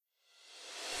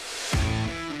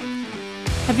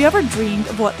Have you ever dreamed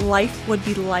of what life would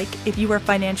be like if you were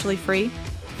financially free?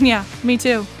 Yeah, me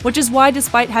too. Which is why,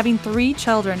 despite having 3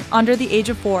 children under the age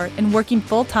of 4 and working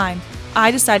full-time, I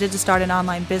decided to start an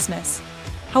online business.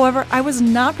 However, I was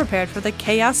not prepared for the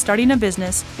chaos starting a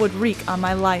business would wreak on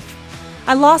my life.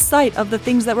 I lost sight of the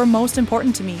things that were most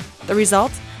important to me. The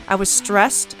result? I was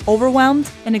stressed, overwhelmed,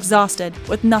 and exhausted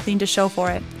with nothing to show for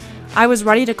it. I was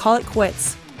ready to call it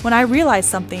quits when I realized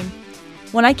something.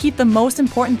 When I keep the most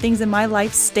important things in my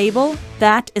life stable,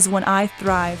 that is when I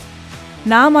thrive.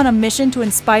 Now I'm on a mission to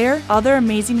inspire other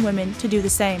amazing women to do the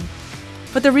same.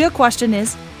 But the real question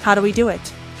is, how do we do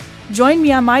it? Join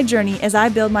me on my journey as I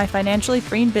build my financially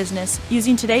freeing business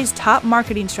using today's top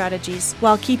marketing strategies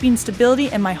while keeping stability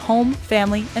in my home,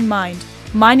 family, and mind.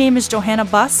 My name is Johanna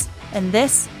Buss, and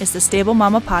this is the Stable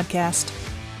Mama Podcast.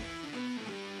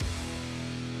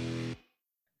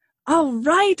 All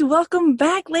right, welcome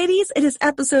back, ladies. It is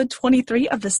episode 23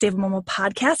 of the Stable Mama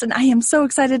Podcast, and I am so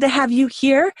excited to have you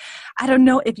here. I don't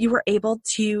know if you were able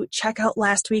to check out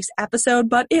last week's episode,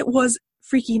 but it was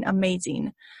freaking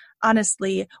amazing.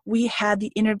 Honestly, we had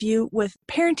the interview with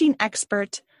parenting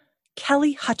expert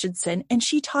Kelly Hutchinson, and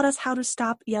she taught us how to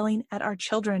stop yelling at our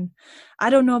children. I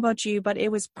don't know about you, but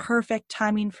it was perfect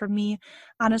timing for me.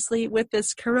 Honestly, with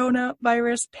this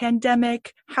coronavirus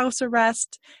pandemic, house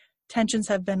arrest, tensions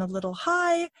have been a little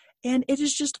high, and it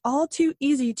is just all too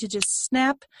easy to just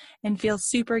snap and feel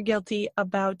super guilty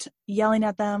about yelling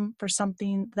at them for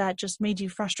something that just made you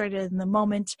frustrated in the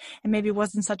moment and maybe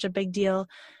wasn't such a big deal.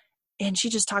 And she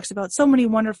just talks about so many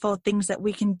wonderful things that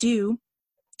we can do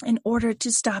in order to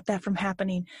stop that from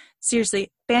happening. Seriously,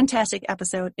 fantastic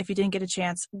episode. If you didn't get a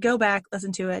chance, go back,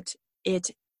 listen to it.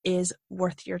 It is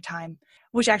worth your time.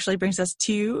 Which actually brings us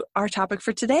to our topic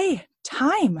for today,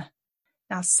 time.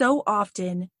 Now, so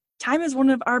often, time is one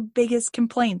of our biggest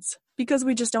complaints because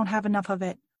we just don't have enough of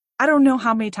it. I don't know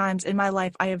how many times in my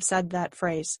life I have said that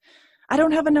phrase. I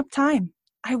don't have enough time.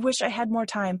 I wish I had more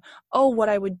time. Oh, what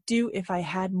I would do if I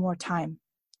had more time.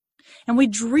 And we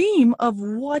dream of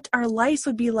what our lives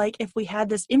would be like if we had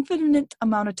this infinite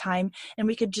amount of time and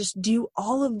we could just do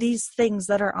all of these things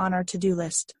that are on our to-do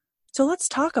list. So let's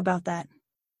talk about that.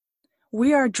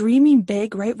 We are dreaming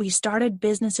big, right? We started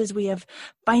businesses. We have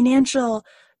financial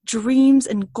dreams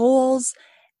and goals,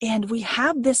 and we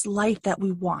have this life that we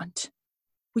want.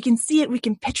 We can see it. We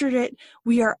can picture it.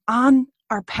 We are on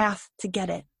our path to get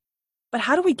it. But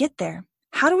how do we get there?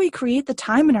 How do we create the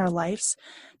time in our lives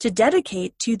to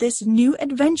dedicate to this new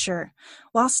adventure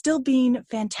while still being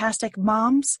fantastic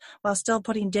moms, while still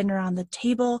putting dinner on the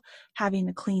table, having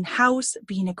a clean house,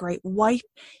 being a great wife,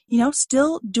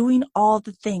 still doing all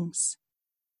the things?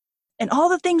 And all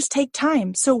the things take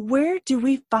time. So where do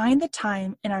we find the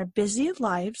time in our busy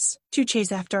lives to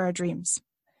chase after our dreams?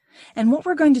 And what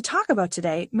we're going to talk about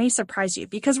today may surprise you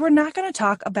because we're not going to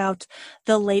talk about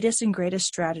the latest and greatest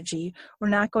strategy. We're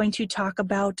not going to talk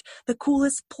about the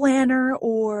coolest planner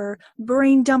or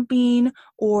brain dumping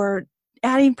or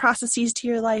adding processes to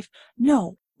your life.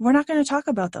 No, we're not going to talk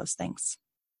about those things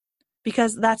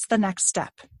because that's the next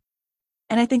step.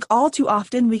 And I think all too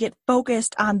often we get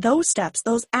focused on those steps,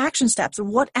 those action steps.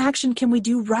 What action can we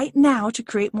do right now to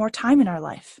create more time in our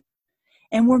life?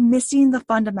 And we're missing the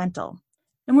fundamental.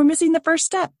 And we're missing the first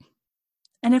step.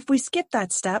 And if we skip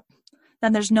that step,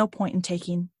 then there's no point in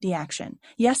taking the action.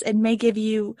 Yes, it may give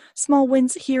you small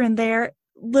wins here and there,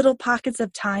 little pockets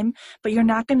of time, but you're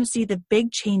not going to see the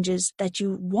big changes that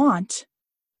you want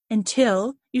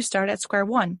until you start at square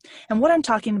one. And what I'm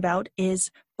talking about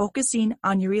is focusing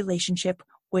on your relationship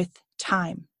with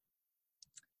time.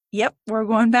 Yep, we're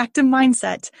going back to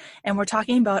mindset, and we're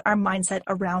talking about our mindset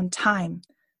around time.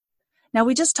 Now,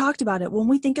 we just talked about it. When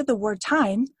we think of the word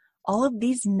time, all of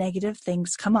these negative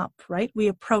things come up, right? We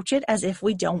approach it as if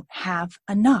we don't have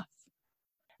enough.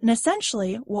 And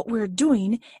essentially, what we're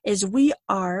doing is we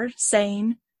are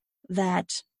saying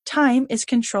that time is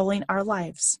controlling our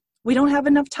lives. We don't have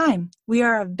enough time. We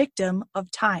are a victim of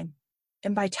time.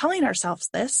 And by telling ourselves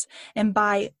this, and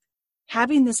by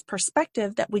having this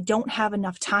perspective that we don't have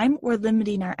enough time, we're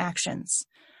limiting our actions.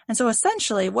 And so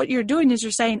essentially what you're doing is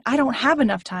you're saying, I don't have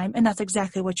enough time, and that's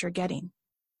exactly what you're getting.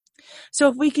 So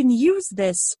if we can use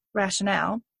this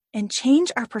rationale and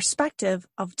change our perspective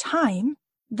of time,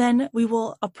 then we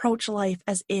will approach life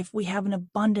as if we have an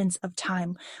abundance of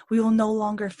time. We will no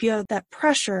longer feel that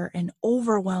pressure and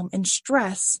overwhelm and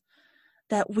stress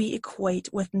that we equate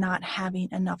with not having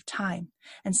enough time.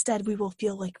 Instead, we will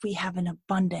feel like we have an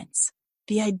abundance.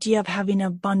 The idea of having an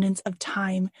abundance of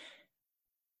time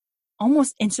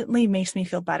almost instantly makes me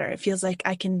feel better. It feels like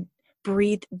I can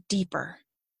breathe deeper,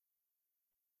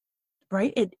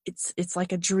 right? It's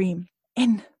like a dream.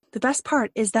 And The best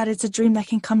part is that it's a dream that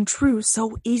can come true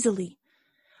so easily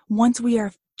once we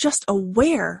are just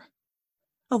aware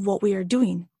of what we are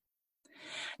doing.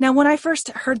 Now, when I first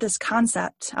heard this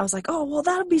concept, I was like, oh, well,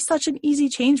 that'll be such an easy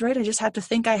change, right? I just have to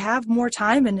think I have more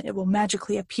time and it will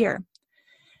magically appear.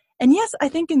 And yes, I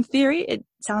think in theory, it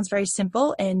sounds very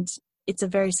simple and it's a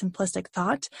very simplistic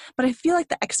thought, but I feel like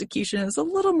the execution is a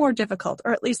little more difficult,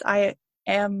 or at least I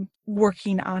am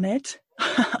working on it.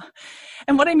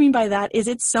 And what I mean by that is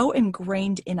it's so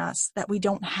ingrained in us that we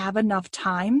don't have enough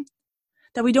time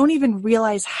that we don't even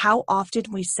realize how often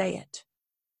we say it,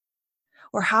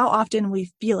 or how often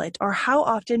we feel it, or how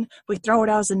often we throw it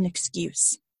out as an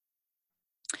excuse.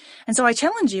 And so I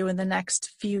challenge you in the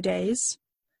next few days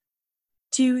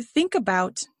to think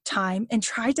about time and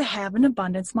try to have an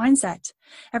abundance mindset.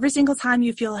 Every single time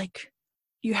you feel like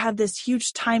you have this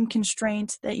huge time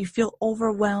constraint, that you feel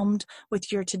overwhelmed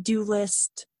with your to-do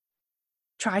list,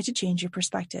 try to change your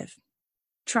perspective.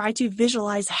 Try to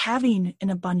visualize having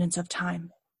an abundance of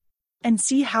time and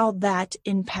see how that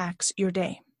impacts your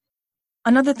day.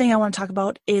 Another thing I want to talk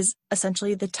about is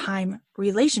essentially the time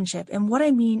relationship. And what I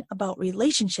mean about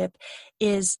relationship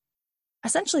is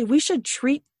essentially we should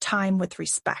treat time with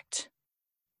respect.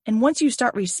 And once you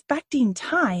start respecting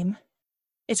time,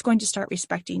 it's going to start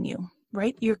respecting you,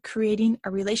 right? You're creating a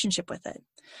relationship with it.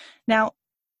 Now,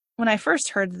 when I first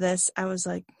heard this, I was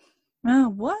like, oh,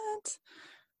 what?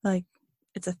 Like,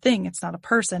 it's a thing. It's not a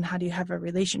person. How do you have a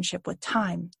relationship with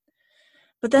time?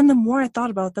 But then the more I thought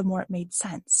about it, the more it made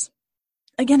sense.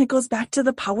 Again, it goes back to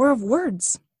the power of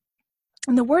words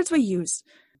and the words we use.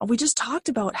 We just talked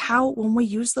about how when we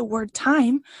use the word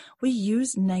time, we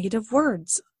use negative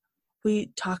words.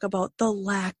 We talk about the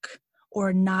lack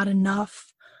or not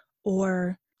enough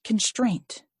or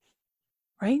constraint,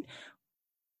 right?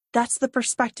 That's the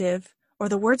perspective or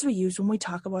the words we use when we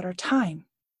talk about our time.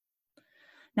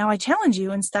 Now, I challenge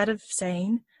you, instead of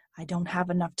saying, I don't have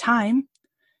enough time,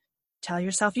 tell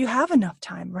yourself you have enough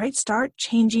time, right? Start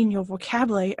changing your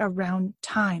vocabulary around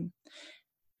time,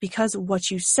 because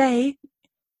what you say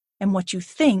and what you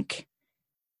think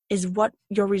is what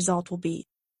your result will be.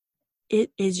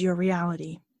 It is your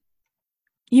reality.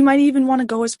 You might even want to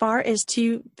go as far as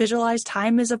to visualize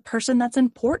time as a person that's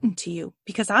important to you,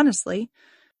 because honestly,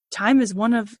 time is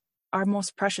one of our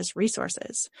most precious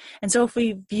resources. And so if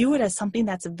we view it as something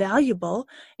that's valuable,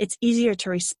 it's easier to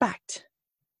respect.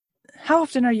 How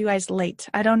often are you guys late?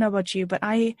 I don't know about you, but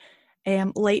I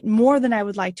am late more than I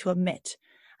would like to admit.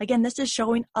 Again, this is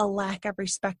showing a lack of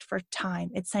respect for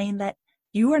time. It's saying that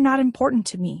you are not important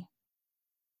to me.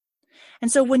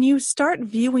 And so when you start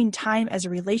viewing time as a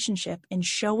relationship and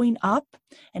showing up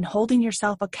and holding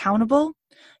yourself accountable,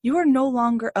 you are no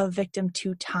longer a victim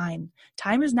to time.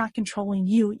 Time is not controlling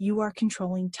you. You are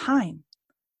controlling time.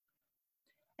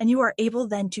 And you are able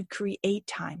then to create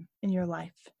time in your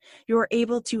life. You are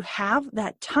able to have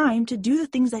that time to do the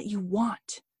things that you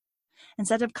want,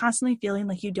 instead of constantly feeling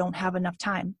like you don't have enough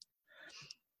time.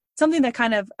 Something that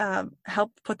kind of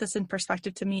helped put this in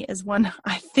perspective to me is when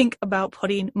I think about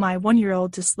putting my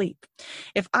 1-year-old to sleep.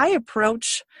 If I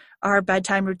approach our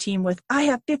bedtime routine with, I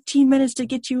have 15 minutes to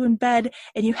get you in bed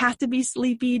and you have to be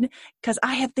sleeping because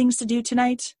I have things to do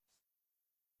tonight,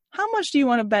 how much do you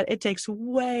want to bet it takes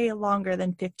way longer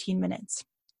than 15 minutes?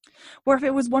 Or if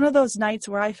it was one of those nights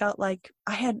where I felt like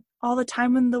I had all the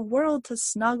time in the world to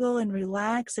snuggle and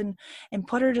relax and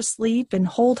put her to sleep and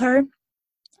hold her,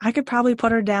 I could probably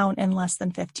put her down in less than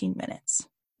 15 minutes.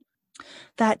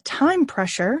 That time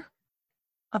pressure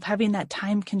of having that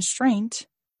time constraint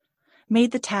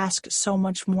made the task so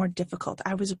much more difficult.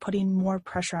 I was putting more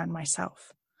pressure on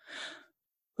myself.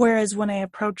 Whereas when I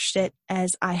approached it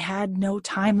as I had no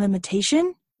time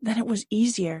limitation, then it was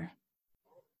easier.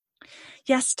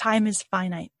 Yes, time is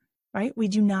finite, right? We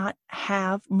do not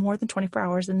have more than 24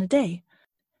 hours in a day.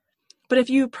 But if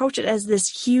you approach it as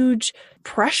this huge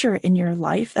pressure in your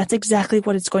life, that's exactly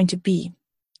what it's going to be.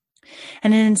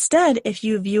 And then instead, if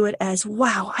you view it as,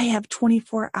 wow, I have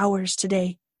 24 hours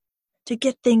today to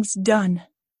get things done,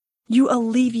 you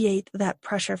alleviate that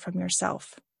pressure from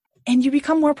yourself and you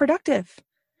become more productive.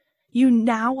 You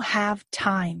now have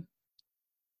time.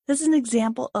 This is an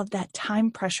example of that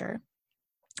time pressure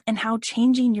and how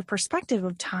changing your perspective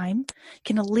of time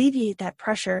can alleviate that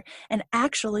pressure and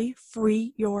actually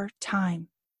free your time.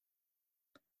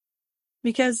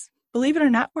 Because believe it or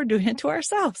not, we're doing it to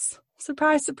ourselves.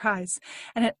 Surprise, surprise.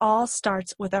 And it all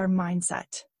starts with our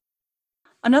mindset.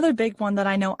 Another big one that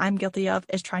I know I'm guilty of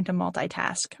is trying to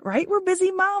multitask, right? We're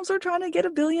busy moms. We're trying to get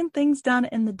a billion things done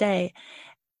in the day.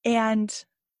 And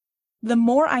the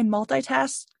more I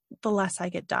multitask, the less I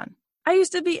get done. I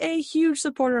used to be a huge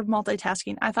supporter of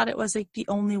multitasking. I thought it was like the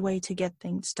only way to get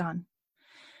things done.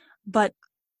 But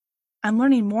I'm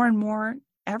learning more and more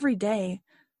every day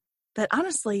that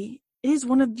honestly, it is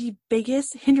one of the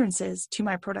biggest hindrances to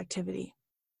my productivity,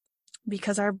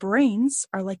 because our brains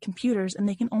are like computers and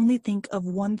they can only think of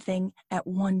one thing at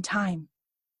one time.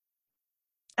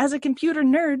 As a computer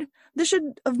nerd, this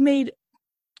should have made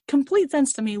complete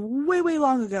sense to me way, way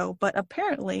long ago, but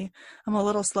apparently I'm a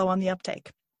little slow on the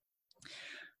uptake.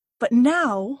 But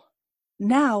now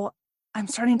I'm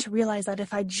starting to realize that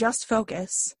if I just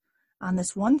focus on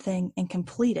this one thing and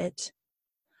complete it,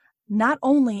 not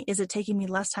only is it taking me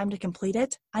less time to complete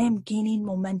it, I am gaining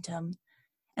momentum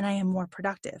and I am more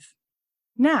productive.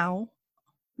 Now,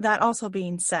 that also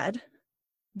being said,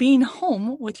 being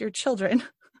home with your children,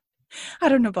 I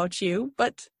don't know about you,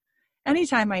 but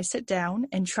anytime I sit down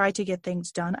and try to get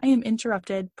things done, I am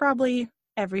interrupted probably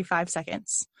every 5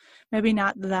 seconds. Maybe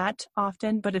not that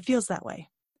often, but it feels that way.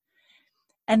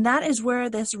 And that is where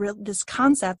this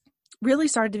concept really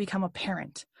started to become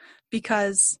apparent,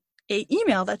 because an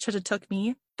email that should have took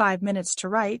me 5 minutes to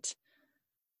write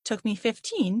took me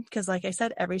 15, because like I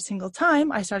said, every single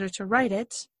time I started to write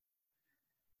it,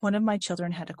 one of my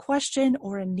children had a question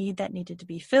or a need that needed to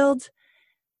be filled,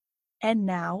 and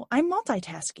now I'm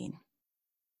multitasking.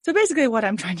 So basically what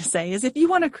I'm trying to say is, if you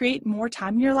want to create more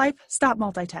time in your life, stop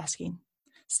multitasking.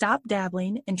 Stop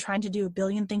dabbling and trying to do a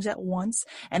billion things at once,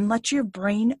 and let your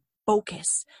brain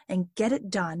focus and get it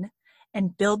done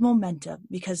and build momentum,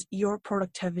 because your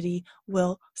productivity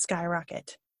will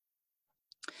skyrocket.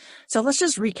 So let's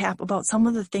just recap about some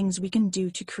of the things we can do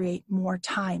to create more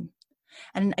time.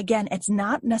 And again, it's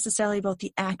not necessarily about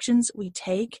the actions we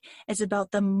take, it's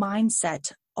about the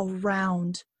mindset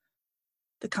around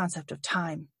the concept of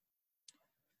time.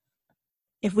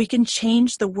 If we can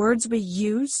change the words we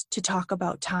use to talk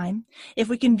about time, if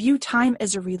we can view time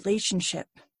as a relationship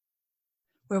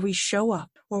where we show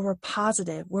up, where we're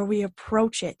positive, where we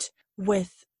approach it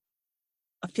with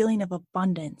a feeling of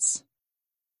abundance,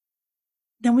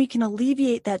 then we can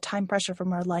alleviate that time pressure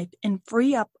from our life and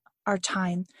free up our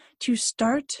time to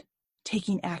start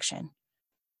taking action,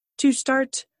 to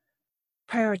start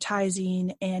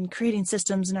prioritizing and creating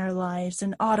systems in our lives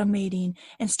and automating,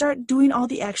 and start doing all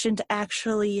the action to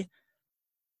actually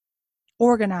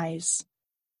organize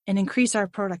and increase our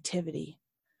productivity.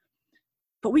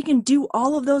 But we can do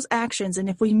all of those actions, and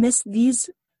if we miss these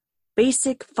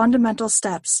basic fundamental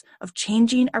steps of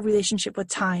changing our relationship with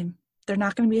time, they're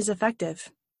not going to be as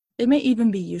effective. They may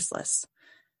even be useless.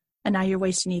 And now you're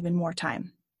wasting even more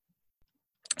time.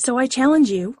 So I challenge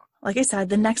you, like I said,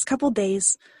 the next couple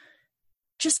days,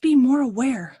 just be more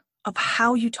aware of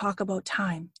how you talk about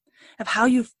time, of how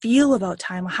you feel about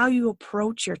time, how you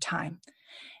approach your time.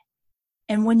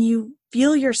 And when you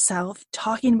feel yourself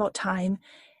talking about time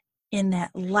in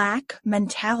that lack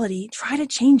mentality, try to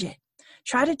change it.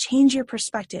 Try to change your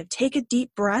perspective. Take a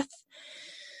deep breath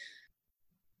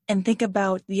and think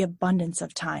about the abundance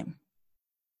of time.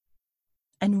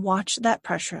 And watch that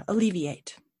pressure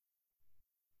alleviate.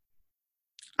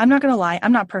 I'm not going to lie,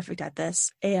 I'm not perfect at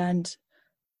this. And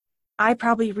I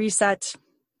probably reset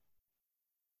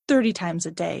 30 times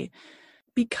a day,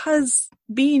 because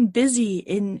being busy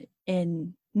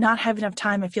in not having enough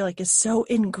time, I feel like, is so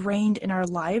ingrained in our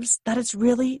lives that it's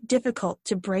really difficult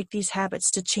to break these habits,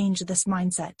 to change this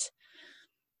mindset.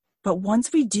 But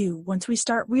once we do, once we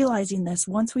start realizing this,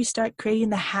 once we start creating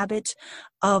the habit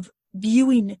of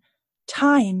viewing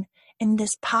time in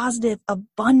this positive,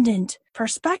 abundant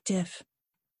perspective,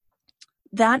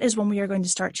 that is when we are going to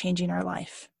start changing our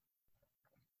life.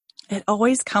 It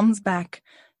always comes back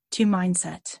to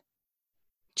mindset.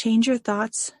 Change your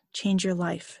thoughts, change your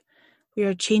life. We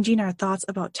are changing our thoughts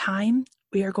about time.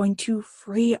 We are going to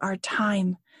free our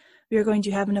time. We are going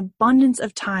to have an abundance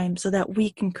of time so that we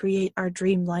can create our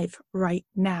dream life right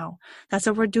now. That's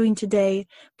what we're doing today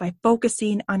by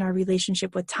focusing on our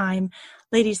relationship with time.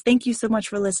 Ladies, thank you so much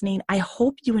for listening. I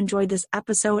hope you enjoyed this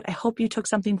episode. I hope you took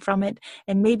something from it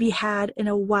and maybe had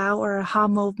a wow or aha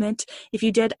moment. If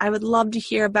you did, I would love to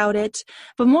hear about it.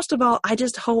 But most of all, I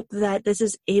just hope that this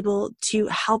is able to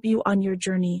help you on your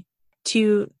journey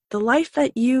to the life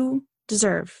that you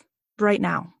deserve right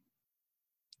now,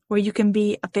 where you can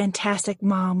be a fantastic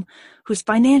mom who's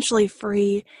financially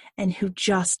free and who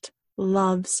just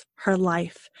loves her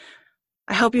life.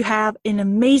 I hope you have an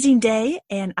amazing day,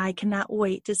 and I cannot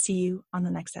wait to see you on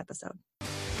the next episode.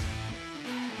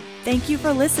 Thank you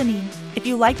for listening. If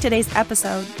you liked today's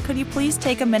episode, could you please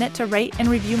take a minute to rate and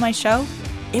review my show?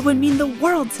 It would mean the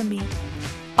world to me.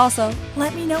 Also,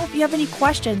 let me know if you have any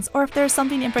questions or if there's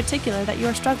something in particular that you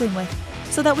are struggling with,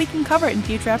 so that we can cover it in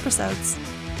future episodes.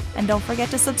 And don't forget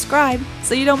to subscribe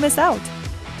so you don't miss out.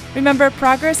 Remember,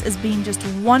 progress is being just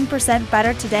 1%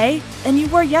 better today than you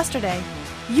were yesterday.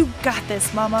 You got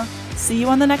this, Mama. See you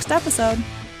on the next episode.